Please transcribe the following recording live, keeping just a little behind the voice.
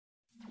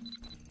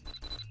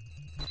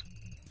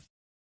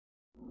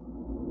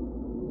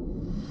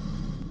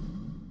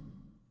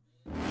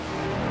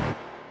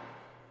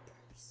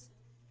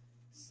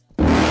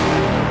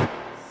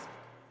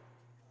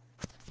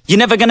You're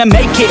never gonna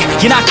make it,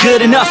 you're not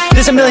good enough.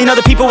 There's a million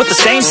other people with the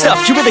same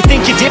stuff. You really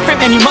think you're different?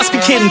 Man, you must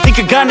be kidding.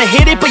 Think you're gonna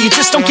hit it, but you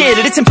just don't get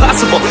it. It's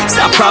impossible, it's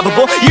not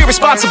probable, you're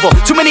irresponsible.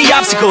 Too many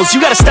obstacles, you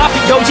gotta stop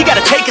it, yo. You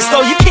gotta take it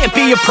slow, you can't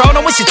be a pro.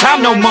 Don't waste your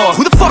time no more.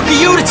 Who the fuck are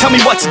you to tell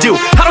me what to do?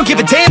 I don't give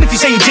a damn if you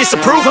say you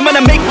disapprove. I'm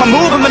gonna make my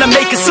move, I'm gonna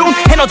make it soon.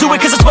 And I'll do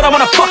it cause it's what I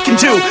wanna fucking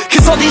do.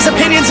 Cause all these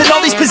opinions and all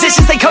these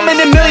positions, they come in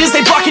millions,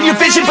 they blocking your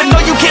vision. But no,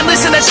 you can't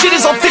listen, that shit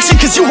is all fiction.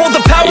 Cause you hold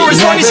the power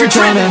as long as you're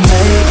driven.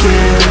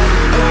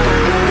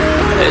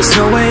 There's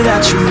no way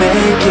that you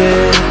make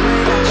it.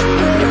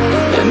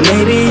 And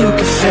maybe you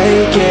can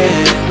fake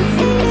it,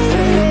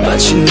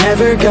 but you're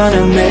never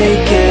gonna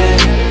make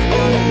it.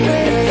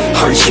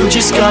 Aren't you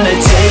just gonna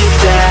take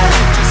that?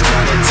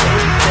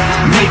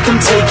 Make them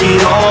take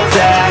it all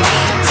back.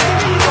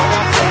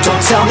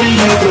 Don't tell me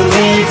you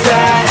believe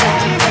that.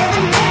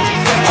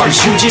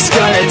 Aren't you just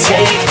gonna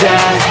take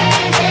that?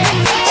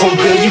 Or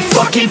will you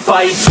fucking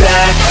fight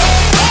back?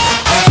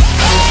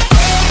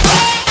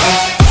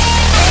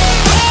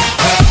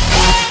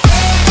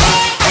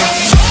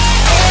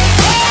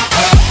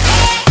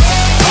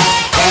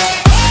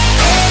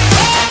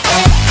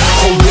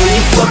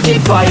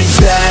 Fucking fight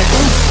back.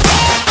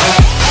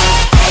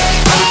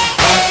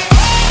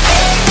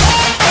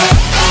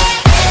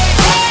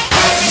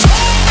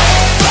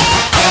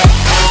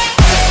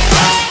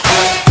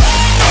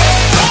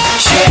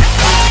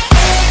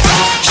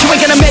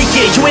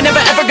 You ain't never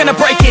ever gonna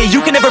break it.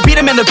 You can never beat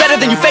them and they're better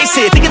than you face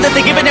it. Thinking that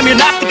they give a damn, you're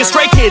not thinking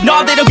straight, kid.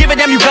 No, they don't give a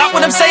damn, you got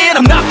what I'm saying?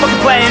 I'm not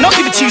fucking playing, I'll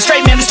give it to you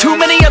straight, man. There's too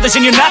many others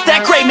and you're not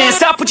that great, man.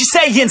 Stop what you're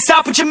saying,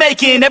 stop what you're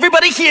making.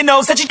 Everybody here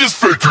knows that you just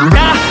faking.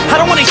 Nah, I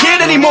don't wanna hear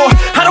it anymore,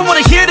 I don't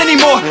wanna hear it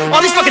anymore.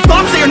 All these fucking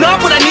thoughts, they are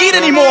not what I need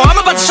anymore. I'm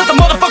about to shut the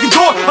motherfucking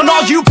door on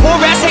all you poor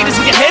ass haters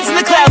with your heads in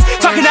the clouds,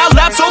 talking out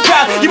loud so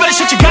proud. You better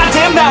shut your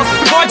goddamn mouth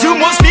before I do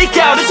more speak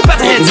out. It's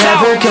about to head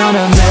south. You're never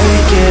gonna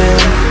make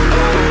it.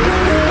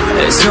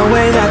 There's no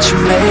way that you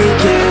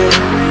make it.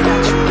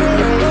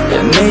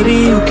 And maybe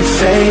you can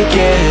fake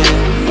it,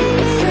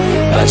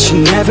 but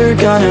you're never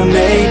gonna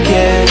make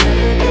it.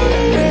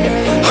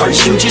 Aren't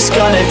you just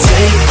gonna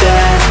take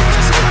that?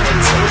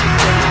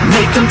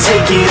 Make them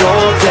take it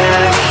all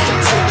back.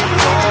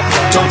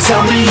 Don't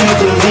tell me you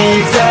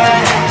believe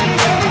that.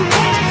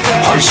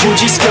 Aren't you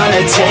just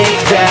gonna take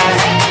that?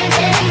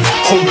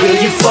 Or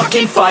will you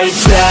fucking fight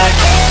back?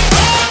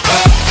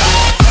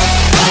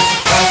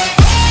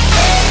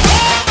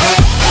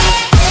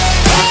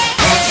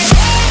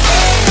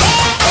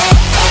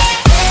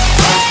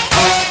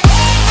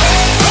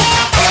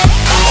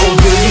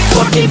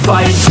 Fucking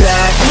fight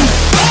back.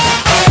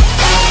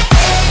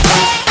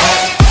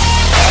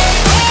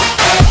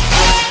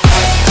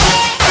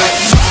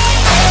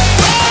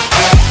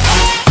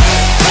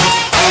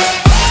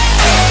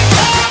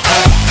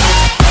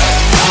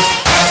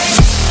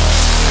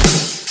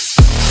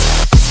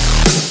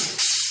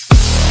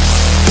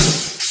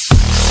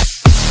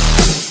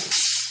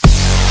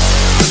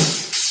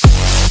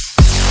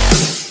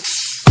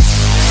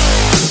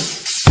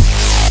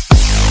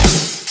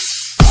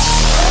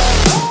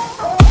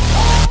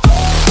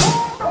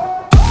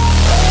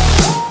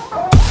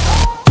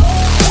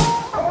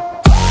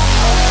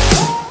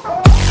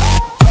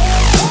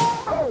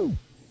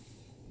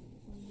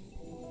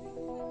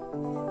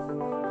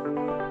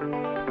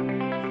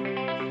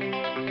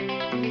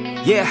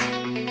 Yeah,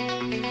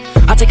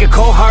 I take a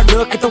cold hard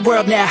look at the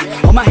world now.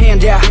 Hold my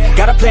hand out,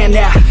 got a plan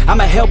now.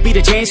 I'ma help be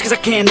the change cause I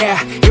can now.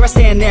 Here I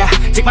stand now,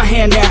 take my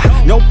hand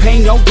now. No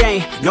pain, no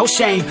gain, no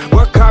shame.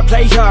 Work hard,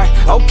 play hard,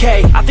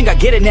 okay. I think I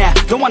get it now,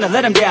 don't wanna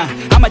let them down.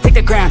 I'ma take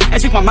the ground and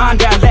speak my mind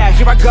down loud.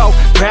 Here I go,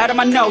 proud of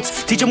my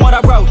notes. Teach them what I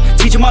wrote,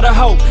 teach them all the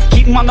hope.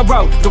 Keep them on the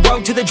road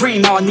to the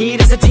dream. All I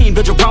need is a team,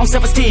 build your own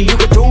self-esteem. You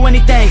can do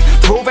anything,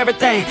 prove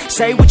everything.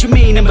 Say what you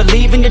mean and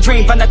believe in your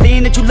dream. Find that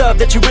thing that you love,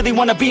 that you really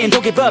wanna be. And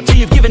don't give up till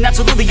you've given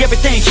absolutely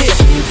everything. Yeah.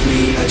 Give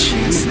me a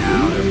chance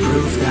now to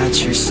prove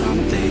that you're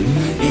something.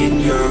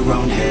 In your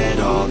own head,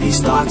 all these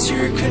thoughts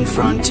you're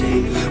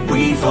confronting.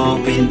 We've all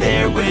been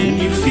there when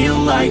you feel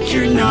like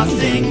you're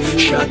nothing.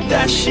 Shut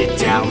that shit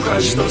down,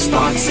 crush those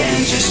thoughts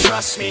and just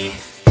trust me.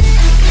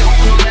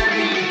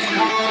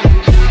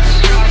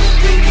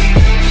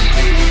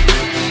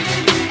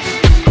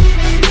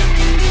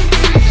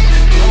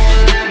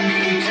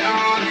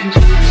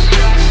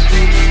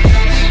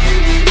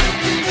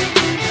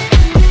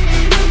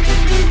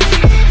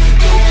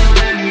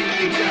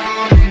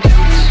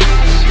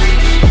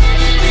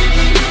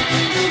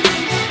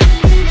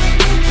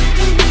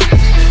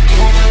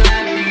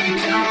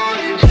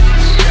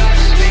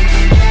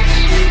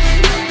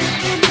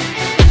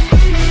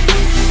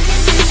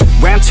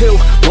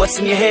 What's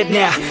in your head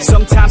now?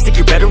 Sometimes think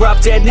you're better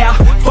off dead now.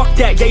 Fuck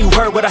that, yeah, you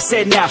heard what I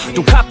said now.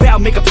 Don't cop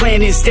out, make a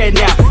plan instead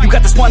now. You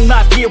got this one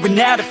life here and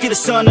now, to feel the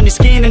sun on your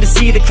skin and to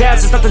see the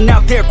clouds. There's nothing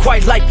out there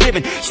quite like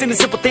living. Just in the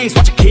simple things,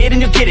 watch a kid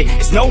and you'll get it.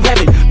 It's no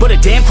heaven, but a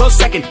damn close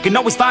second. Can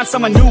always find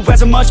someone new who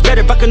has it much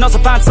better, but can also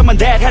find someone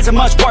that has it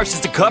much worse.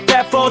 Is the cup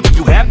that full? Do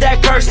you have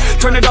that curse?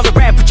 Turn it all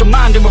around, put your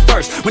mind in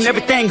reverse. When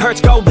everything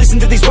hurts, go listen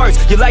to these words.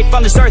 Your life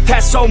on this earth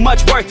has so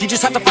much worth. You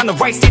just have to find the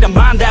right state of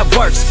mind that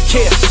works.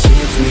 Yeah.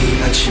 Give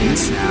me a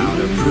chance now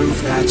to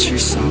prove that you're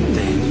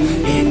something.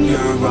 In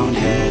your own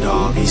head,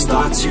 all these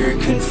thoughts you're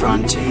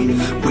confronting.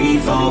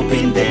 We've all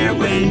been there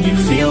when you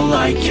feel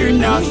like you're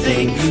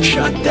nothing.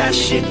 Shut that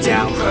shit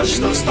down, crush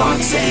those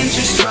thoughts and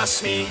just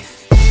trust me.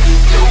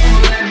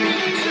 Don't let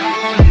me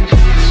down,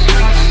 just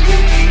trust me.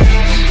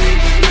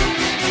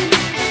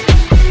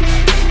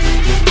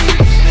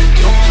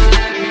 Don't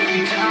let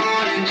me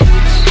down,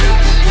 just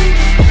trust me.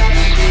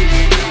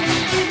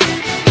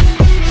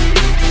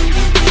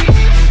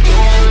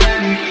 Don't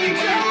let me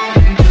down,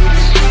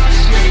 just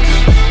trust me.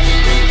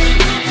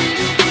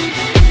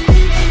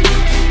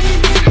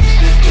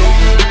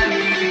 Don't let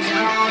me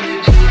down,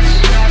 just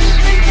trust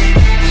me.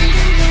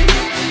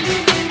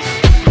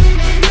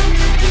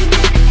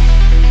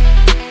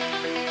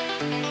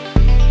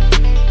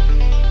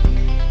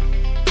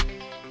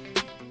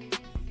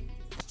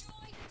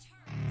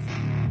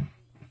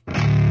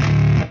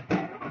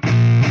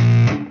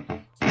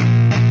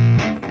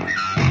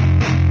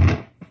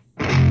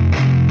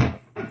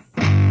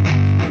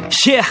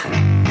 Yeah,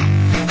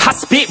 I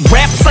spit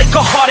raps like a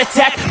heart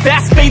attack,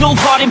 fast fatal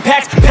heart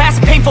impact, past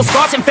painful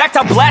scars. In fact,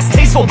 I blast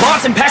tasteful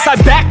bars and packs. I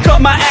back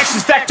up my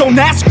actions, fact, don't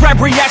ask,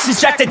 grab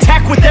reactions, jacked,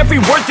 attack with every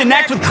word, then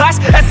act with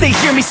class as they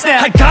hear me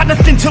snap. I got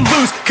nothing to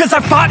lose, cause I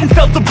fought and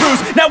felt the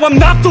bruise. Now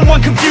I'm not the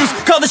one confused,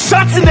 call the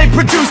shots and they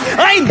produce.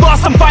 I ain't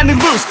lost, I'm finally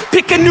loose,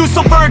 pick a new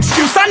silver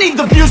excuse. I need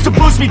the views to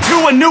boost me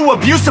to a new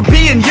abuse of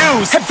being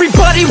used.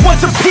 Everybody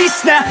wants a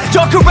piece now,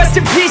 y'all can rest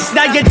in peace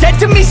now. You're dead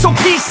to me, so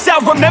peace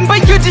out, remember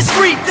you're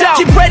discreet out.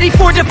 Get ready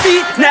for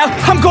defeat now,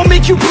 I'm gonna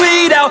make you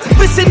bleed out.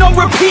 Listen on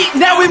repeat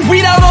now and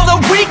read out all the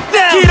weak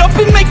now. Get up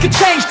and make a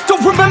change,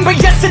 don't remember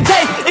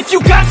yesterday. If you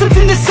got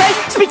something to say,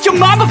 speak your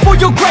mind before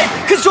your grave,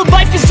 cause your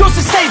life is yours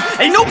to save.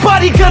 Ain't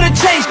nobody gonna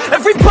change,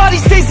 everybody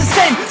stays the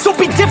same. So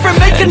be different,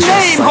 make a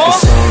name, like a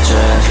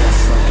soldier,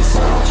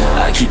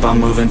 I keep on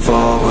moving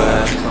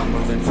forward,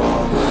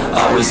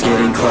 always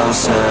getting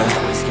closer.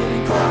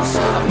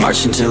 I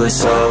march until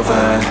it's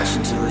over.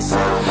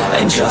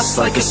 And just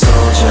like a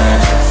soldier,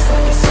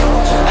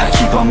 I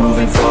keep on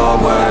moving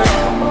forward,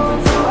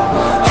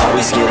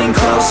 always getting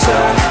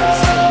closer.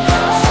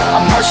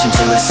 I march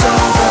until it's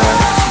over.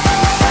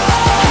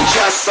 And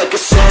just like a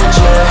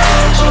soldier,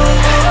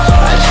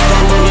 I keep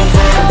on moving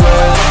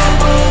forward,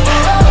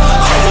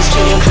 always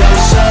getting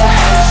closer.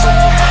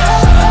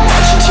 I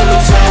march until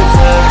it's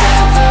over.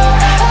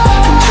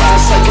 And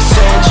just like a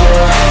soldier,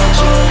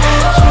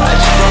 I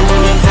keep on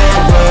moving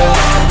forward,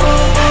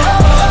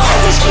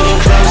 always getting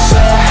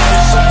closer.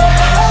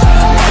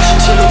 I march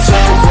until it's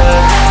over.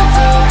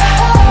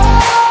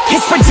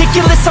 It's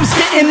ridiculous, I'm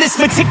spitting this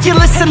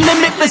meticulous and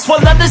limitless,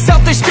 while others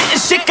out there spitting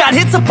shit got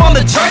hits up on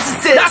the charts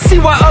and shit. I see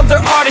why other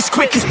artists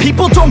quit, cause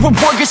people don't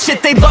reward good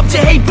shit. They love to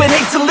hate but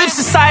hate to live.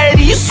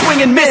 Society, you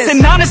swing and miss.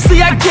 And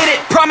honestly, I get it,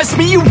 promise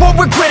me you won't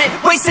regret it.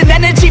 Wasting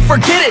energy,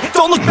 forget it,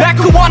 don't look back,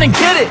 go on and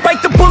get it.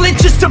 Bite the bullet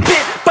just a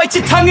bit, bite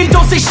your tongue and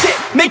don't say shit.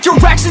 Make your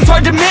actions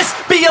hard to miss,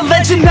 be a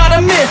legend, not a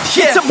myth.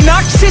 Yeah. It's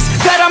obnoxious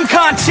that I'm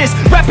conscious,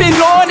 rapping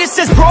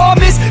honest as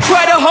promise.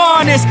 Try to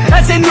harness,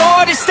 as an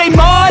artist, stay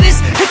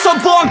modest. It's a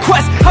long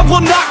quest, I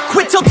will not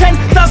quit till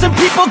 10,000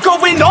 people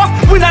going off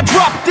when I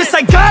drop this.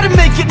 I gotta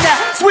make it now,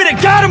 swear to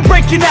God I'm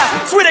breaking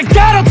out. Swear to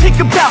God I'll take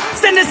a bow,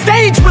 stand the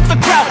stage with the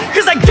crowd,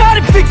 cause I got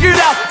it figured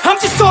out. I'm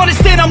just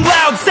honest and I'm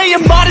loud,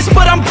 saying modest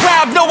but I'm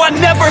proud. No, I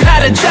never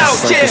had a doubt,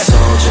 just like a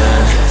soldier,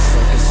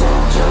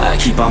 I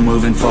keep on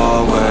moving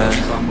forward,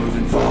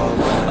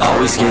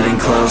 always getting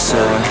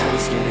closer.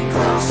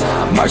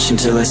 I march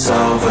until it's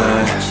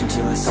over.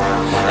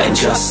 And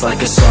just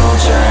like a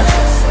soldier,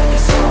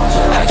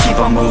 I keep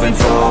on moving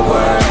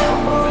forward,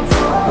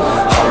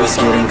 always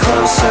getting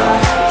closer.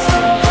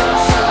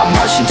 I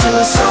march until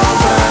it's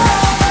over.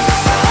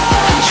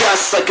 And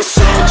just like a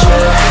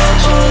soldier,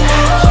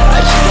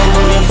 I keep on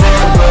moving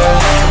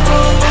forward,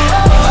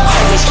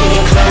 always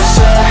getting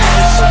closer.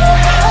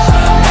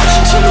 I march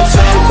until it's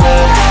over.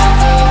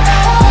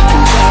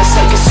 And just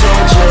like a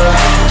soldier,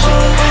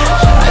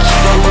 I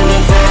keep on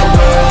moving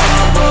forward,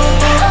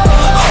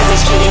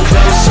 always getting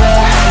closer.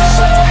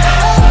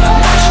 I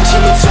march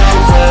until it's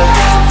over.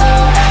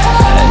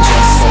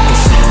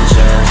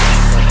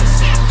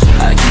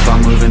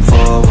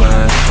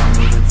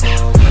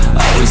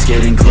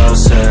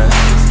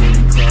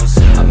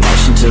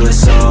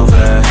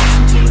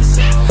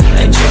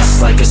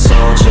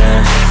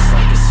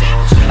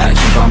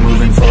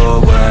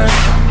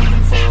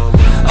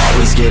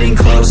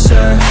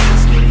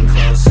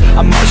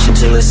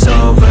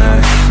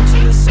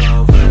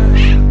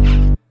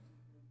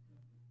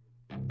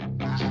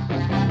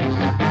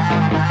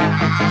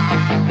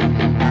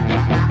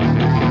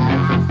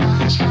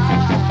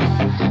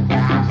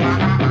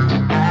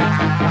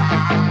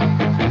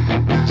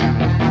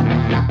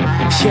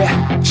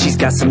 She's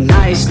got some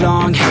nice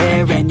long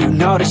hair, and you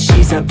know that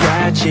she's a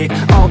bad chick.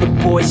 All the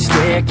boys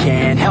stare,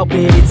 can't help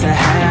it, it's a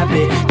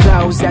habit.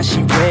 Clothes that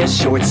she wears,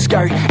 short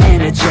skirt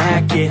and a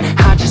jacket.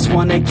 I just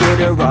wanna get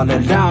her all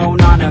alone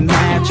on a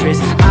mattress.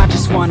 I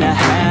just wanna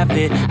have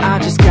it, I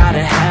just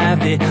gotta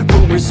have it.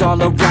 Rumors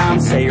all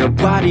around say her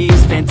body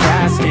is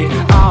fantastic.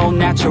 All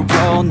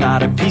natural,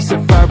 not a piece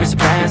of fur is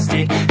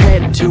plastic.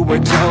 Head to her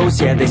toes,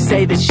 yeah, they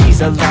say that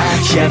she's a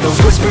latch. Yeah, the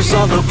whispers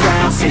all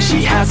around say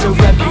she has a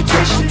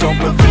reputation. Don't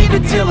believe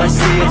it till I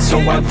see it, so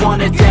I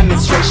want a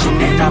demonstration.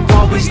 And I've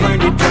always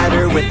learned it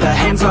better with a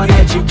hands-on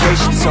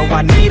education. So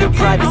I need a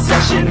private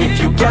session, if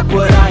you get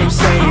what I am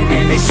saying.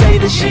 And they say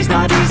that she's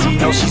not easy,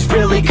 no, she's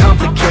really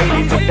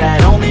complicated. But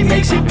that only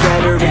makes it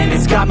better, and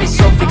it's got me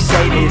so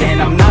fixated.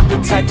 And I'm not the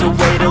type to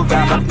wait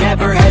around, I've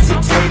never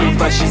hesitated.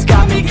 But she's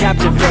got me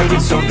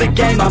captivated, so the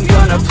game, I'm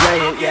gonna play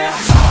it, yeah.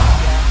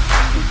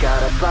 She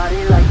got a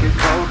body like a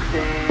coke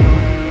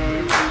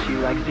thing. She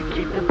likes to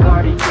keep the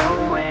party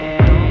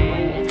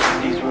going.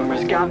 These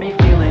rumors got me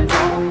feeling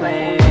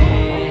lonely.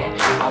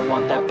 I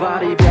want that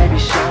body, baby,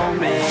 show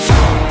me.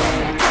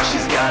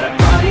 She's got a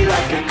body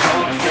like a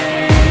coke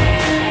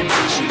thing.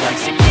 She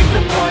likes to keep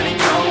the party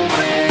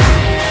going.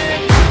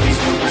 These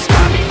rumors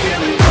got me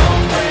feeling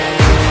lonely.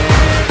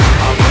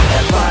 I want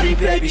that body,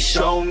 baby,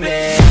 show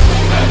me.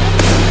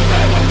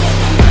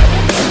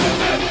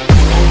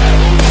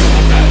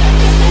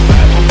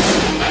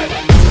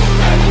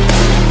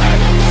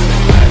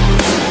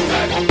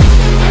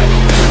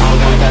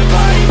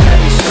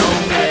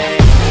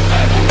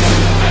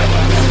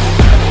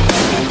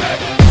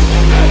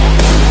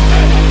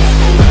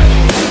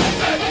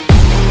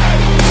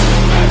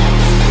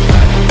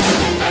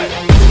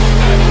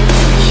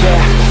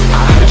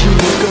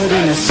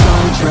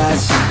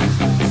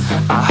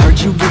 I heard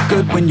you look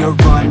good when you're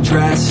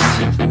undressed.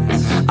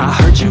 I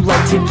heard you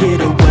like to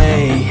get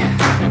away.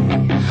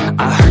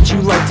 I heard you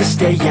like to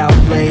stay out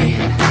late.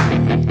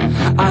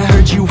 I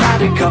heard you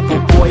had a couple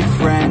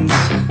boyfriends.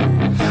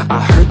 I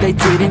heard they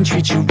didn't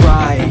treat you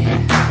right.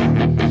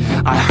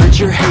 I heard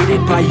you're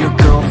hated by your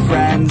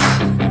girlfriends,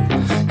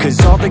 'cause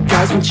all the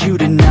guys want you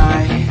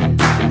tonight.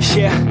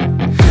 Yeah,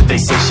 they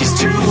say she's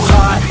too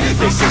hot,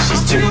 they say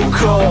she's too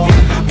cold.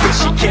 Where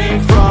she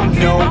came from,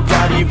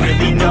 nobody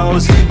really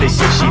knows. They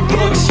say she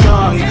looks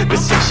young, but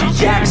say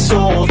she acts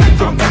old.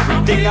 From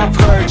everything I've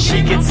heard,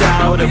 she gets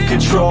out of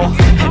control.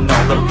 And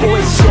all the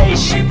boys say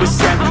she was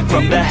sent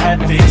from the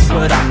heavens,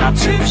 but I'm not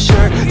too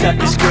sure that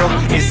this girl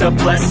is a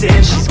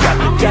blessing. She's got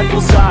the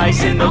devil's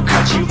eyes, and they'll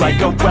cut you like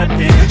a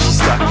weapon. She's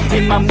stuck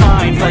in my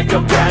mind like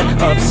a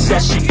bad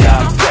obsession.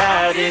 Got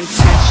bad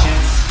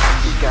intentions.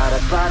 She's got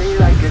a body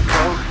like a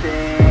coke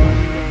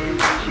thing.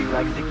 She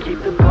likes to keep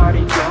the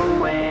party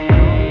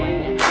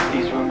going.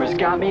 These rumors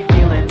got me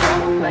feeling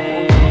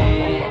lonely.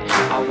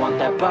 I want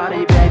that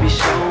body, baby,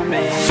 show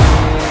me.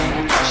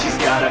 She's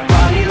got a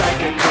body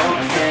like a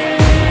coke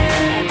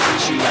thing.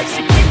 She likes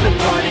to keep the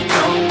party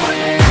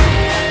going.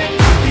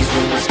 These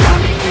rumors got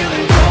me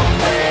feeling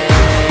lonely.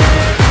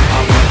 I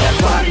want that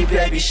body,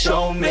 baby,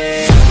 show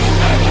me.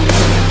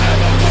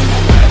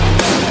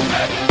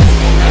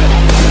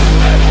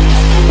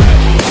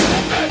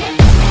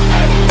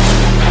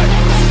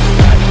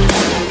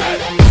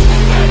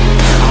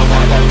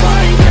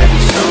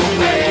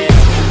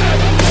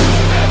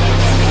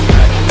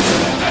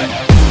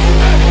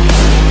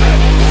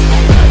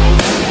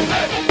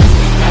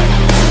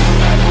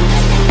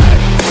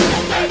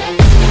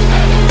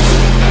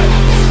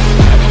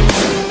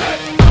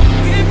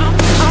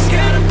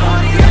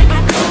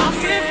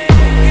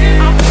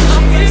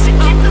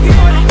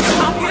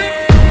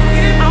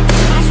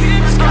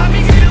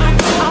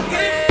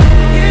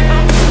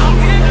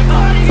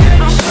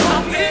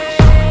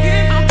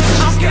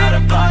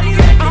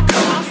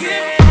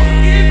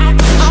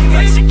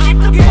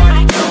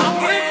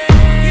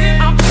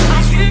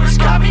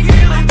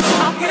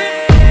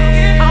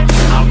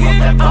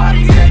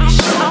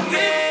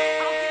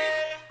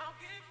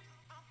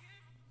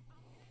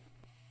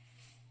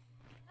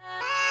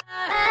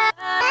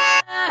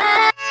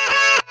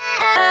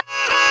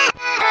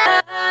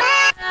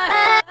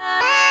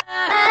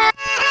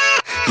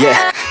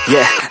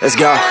 Yeah, let's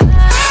go.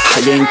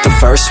 I ain't the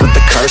first with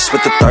the curse,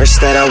 with the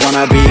thirst that I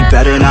wanna be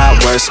better,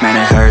 not worse, man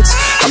it hurts.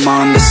 I'm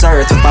on this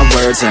earth with my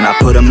words and I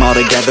put them all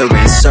together,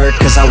 insert,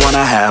 cause I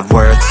wanna have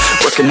worth.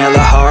 Working hella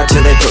hard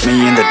till they put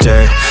me in the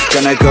dirt.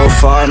 Gonna go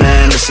far,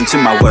 man, listen to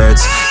my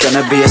words.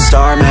 Gonna be a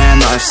star,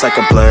 man, life's like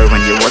a blur. When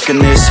you're working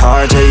this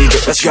hard till you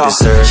get what you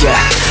deserve. Yeah,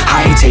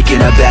 I ain't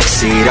taking a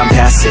backseat, I'm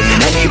passing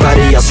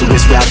anybody else who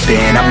is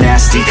rapping. I'm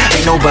nasty,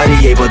 ain't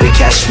nobody able to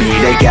catch me.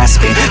 They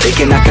gasping, they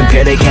cannot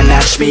compare, they can't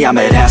match me. I'm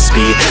at half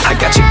speed, I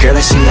got your girl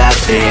and she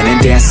laughing and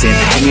dancing,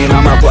 hanging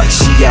on my butt,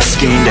 she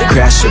asking to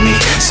crash with me,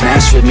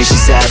 smash with me. She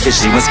savage,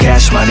 she wants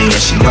cash money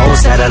and she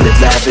knows that I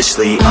live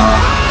lavishly.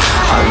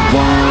 I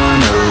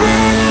wanna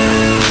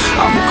live,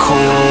 I'm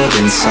cold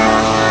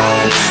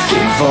inside.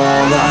 Give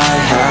all I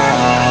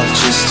have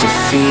just to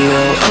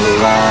feel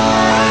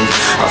alive.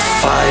 I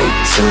fight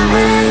to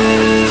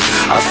live,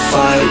 I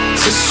fight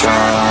to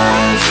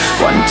strive.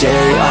 One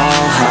day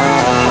I'll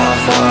have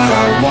what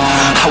I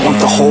want. I want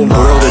the whole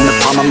world in the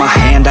palm of my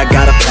hand. I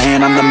got a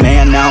plan, I'm the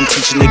man. Now I'm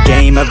teaching the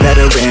game, a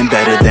veteran,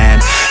 better than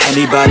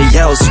anybody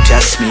else who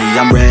tests me.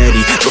 I'm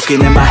ready,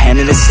 looking at my hand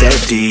and it's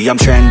steady. I'm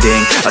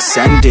trending,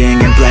 ascending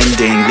and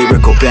blending,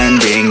 lyrical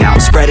bending. Now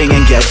I'm spreading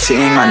and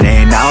getting my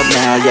name out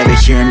now. Yeah, they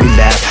hearing me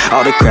laugh,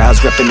 all the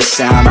crowds repping the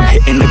sound. I'm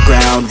hitting the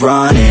ground,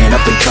 running,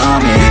 up and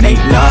coming,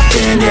 ain't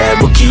nothing. Yeah,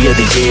 rookie of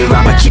the year,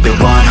 I'ma keep it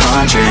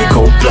 100.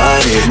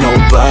 Cold-blooded, no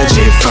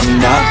budget, from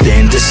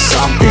nothing to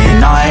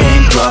something. I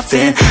ain't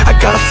bluffing, I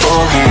got a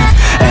full hand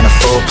and a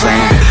full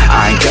plan.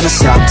 I ain't gonna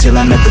stop till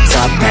I'm at the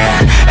top,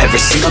 man. Every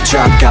single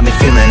drop got me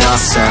feeling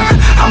awesome.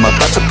 I'm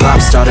about to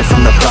pop, started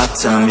from the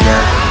bottom,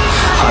 yeah.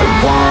 I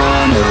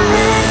wanna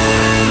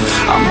live,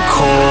 I'm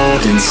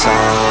cold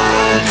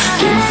inside.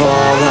 Give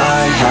all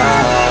I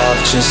have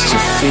just to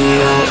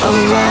feel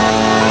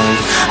alive.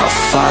 I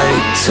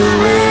fight to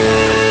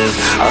live,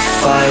 I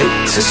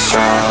fight to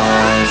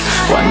strive.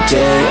 One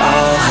day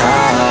I'll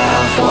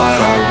have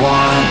what I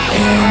want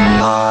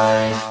in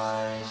life.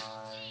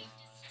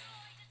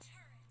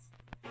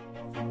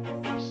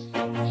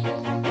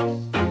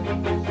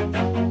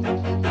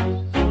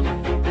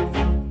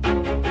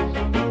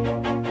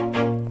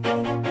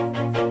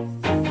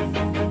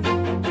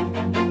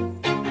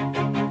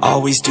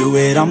 Always do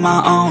it on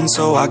my own,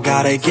 so I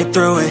gotta get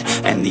through it.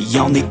 And the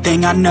only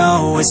thing I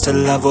know is to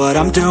love what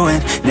I'm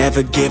doing.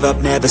 Never give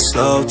up, never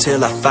slow,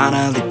 till I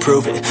finally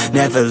prove it.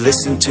 Never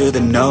listen to the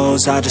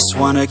no's, I just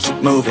wanna keep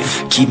moving.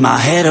 Keep my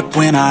head up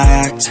when I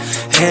act,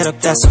 head up,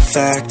 that's a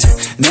fact.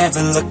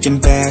 Never looking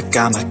back,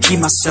 I'ma keep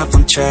myself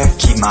on track.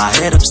 Keep my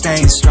head up,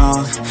 staying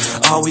strong,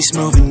 always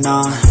moving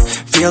on.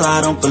 Feel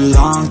I don't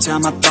belong, tell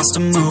my thoughts to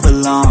move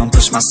along.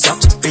 Push myself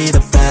to be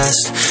the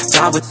best,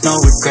 die with no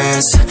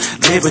regrets.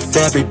 Live with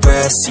every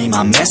breath, see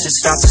my message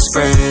start to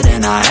spread.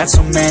 And I had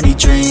so many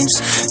dreams,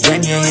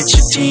 then you hit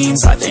your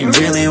teens. Life ain't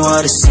really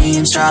what it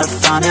seems, try to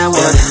find out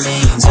what it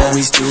means.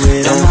 Always do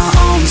it on my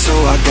own, so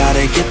I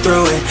gotta get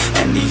through it.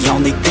 And the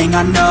only thing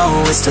I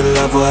know is to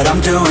love what I'm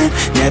doing.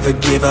 Never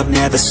give up,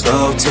 never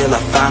slow, till I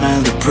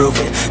finally prove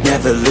it.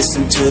 Never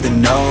listen to the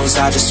no's,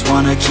 I just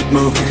wanna keep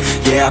moving.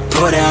 Yeah, I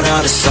put out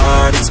all this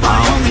art, it's my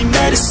only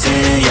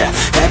medicine. Yeah,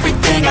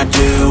 everything I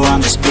do,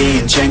 I'm just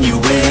being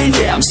genuine.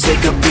 Yeah, I'm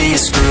sick of being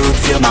screwed,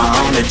 feel my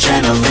own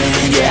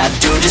adrenaline. Yeah, I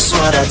do just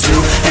what I do,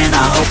 and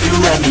I hope you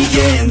let me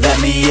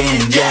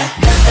in, yeah.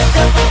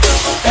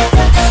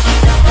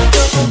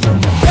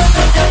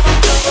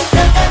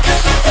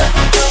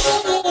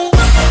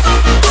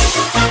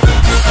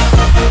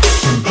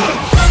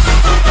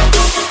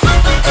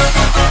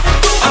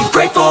 I'm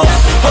grateful,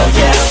 oh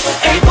yeah,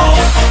 able,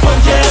 oh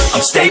yeah,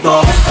 I'm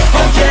stable,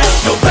 oh yeah,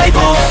 no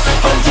label,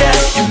 oh yeah,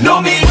 you know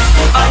me,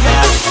 I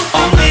have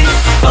only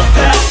a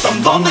path,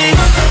 I'm lonely,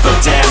 but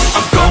damn,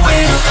 I'm going to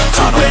win.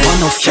 I don't want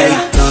no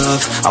fake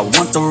love, I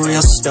want the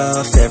real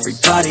stuff.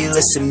 Everybody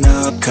listen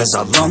up, cause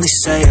I'll only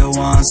say it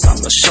once. I'm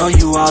gonna show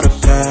you all the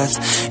path,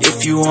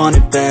 if you want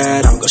it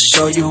bad. I'm gonna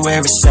show you where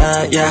it's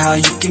at, yeah, how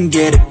you can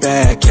get it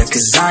back. Yeah,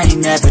 cause I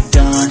ain't never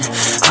done,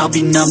 I'll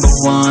be number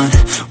one.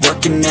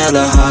 Working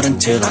hella hard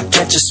until I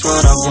get just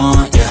what I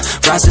want, yeah.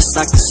 Rises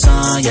like the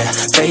sun, yeah,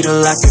 fatal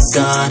like a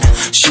gun.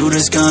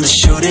 Shooter's gonna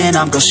shoot and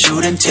I'm gonna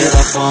shoot until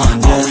I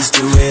won, yeah. Always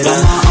do it on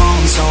my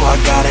own, so I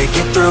gotta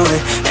get through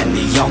it. And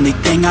the only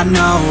thing I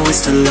know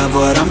is to love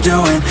what I'm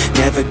doing.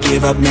 Never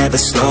give up, never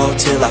slow,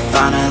 till I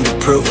finally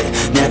prove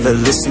it. Never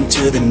listen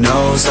to the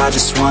no's, I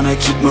just wanna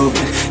keep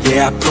moving.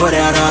 Yeah, I put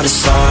out all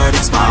this art,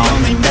 it's my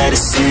only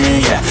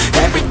medicine. Yeah,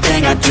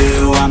 everything I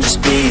do, I'm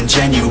just being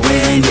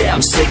genuine. Yeah,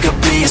 I'm sick of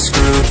being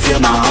screwed, feel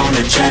my own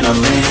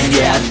adrenaline.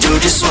 Yeah, I do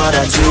just what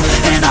I do,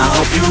 and I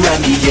hope you let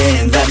me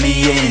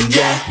in,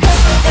 yeah.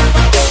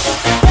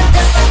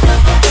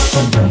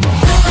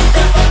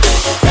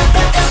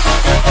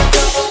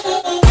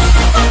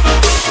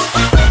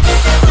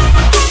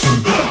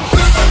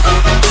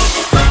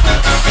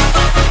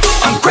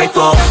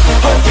 Grateful,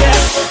 oh yeah,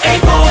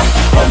 able,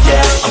 oh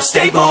yeah, I'm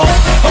stable,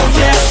 oh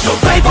yeah, no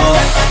label,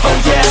 oh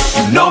yeah,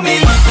 you know me,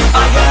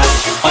 I have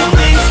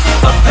only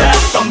a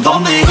path, I'm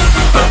lonely,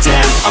 but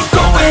damn, I'm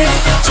going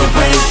to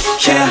win,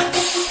 yeah.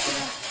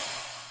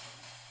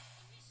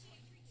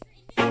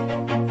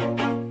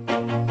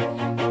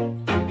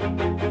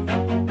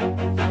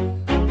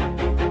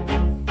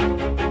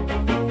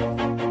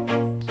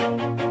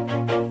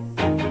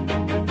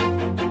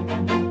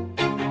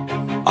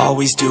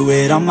 Always do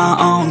it on my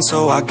own,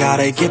 so I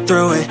gotta get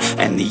through it.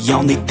 And the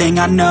only thing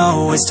I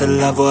know is to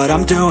love what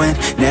I'm doing.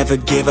 Never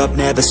give up,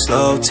 never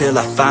slow, till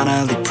I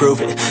finally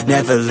prove it.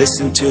 Never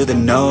listen to the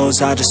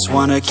no's, I just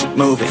wanna keep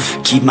moving.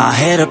 Keep my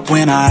head up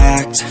when I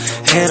act,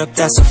 head up,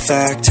 that's a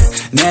fact.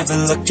 Never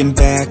looking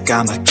back,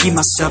 I'ma keep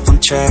myself on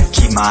track.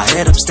 Keep my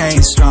head up,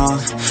 staying strong,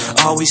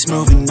 always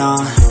moving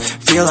on.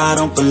 Feel I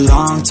don't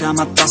belong, tell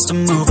my thoughts to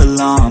move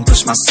along.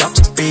 Push myself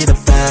to be the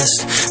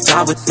best,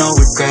 die with no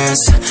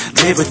regrets.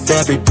 Live with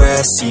every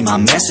breath, see my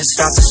message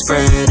start to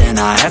spread. And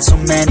I had so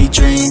many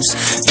dreams.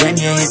 Then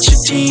you hit your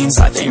teens,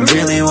 life ain't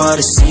really what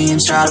it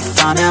seems. Try to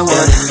find out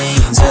what it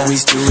means.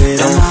 Always do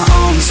it on my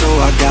own, so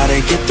I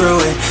gotta get through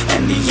it.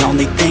 And the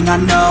only thing I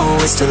know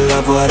is to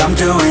love what I'm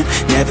doing.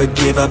 Never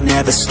give up,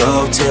 never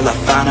slow, till I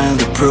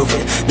finally prove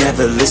it.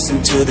 Never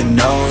listen to the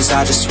no's,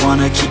 I just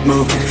wanna keep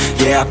moving.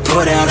 Yeah, I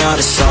put out all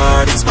this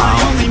art, it's my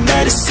only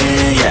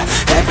medicine. Yeah,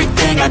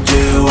 everything I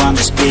do, I'm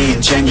just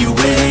being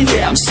genuine.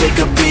 Yeah, I'm sick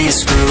of being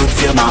screwed,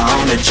 feel my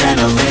own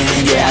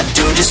adrenaline. Yeah, I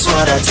do just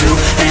what I do,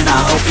 and I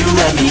hope you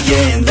let me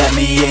in,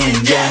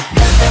 yeah.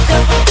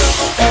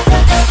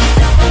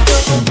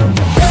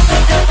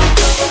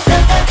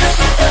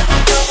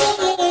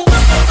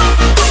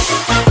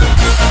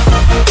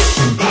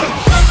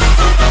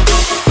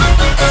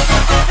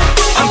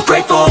 I'm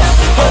grateful,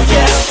 oh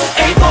yeah,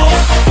 able,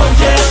 oh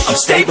yeah, I'm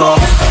stable,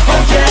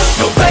 oh yeah,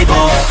 no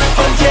label,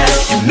 oh yeah,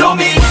 you know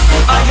me,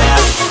 I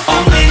have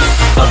only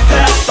a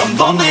path, I'm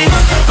lonely,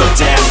 but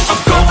damn,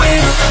 I'm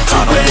going to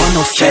I don't want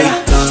no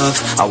fake love,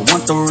 I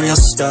want the real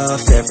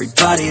stuff.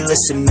 Everybody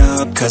listen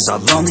up, cause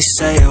I'll only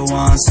say it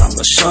once. I'm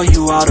gonna show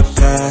you all the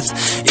path,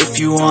 if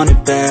you want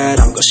it bad.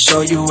 I'm gonna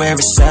show you where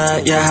it's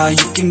at, yeah, how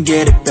you can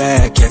get it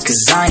back. Yeah,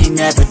 cause I ain't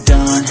never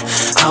done,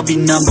 I'll be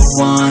number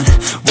one.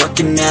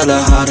 Working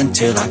hella hard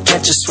until I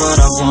get just what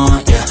I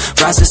want, yeah.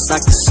 Rises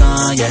like the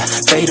sun, yeah,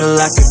 fatal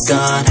like a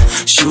gun.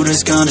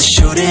 Shooter's gonna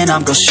shoot and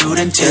I'm gonna shoot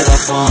until I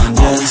won,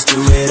 yeah. Always do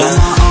it on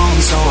my own,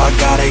 so I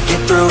gotta get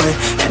through it.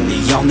 And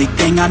the only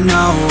thing I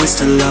know is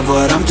to love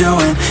what I'm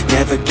doing.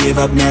 Never give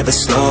up, never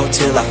slow,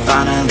 till I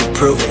finally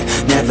prove it.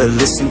 Never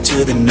listen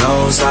to the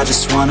no's, I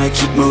just wanna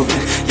keep moving.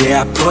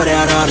 Yeah, I put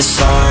out all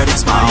this art,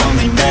 it's my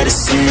only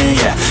medicine.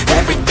 Yeah,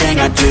 everything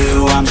I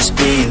do, I'm just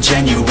being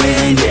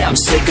genuine. Yeah, I'm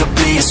sick of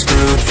being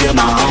screwed, feel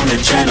my own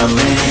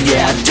adrenaline.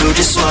 Yeah, I do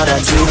just what I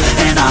do,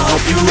 and I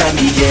hope you let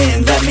me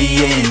in,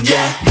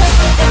 yeah.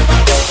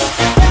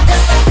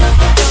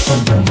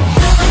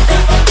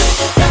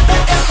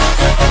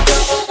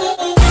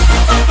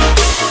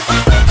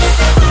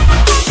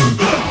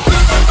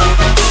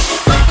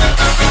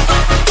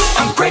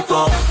 I'm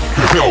grateful.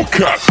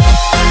 Hellcat.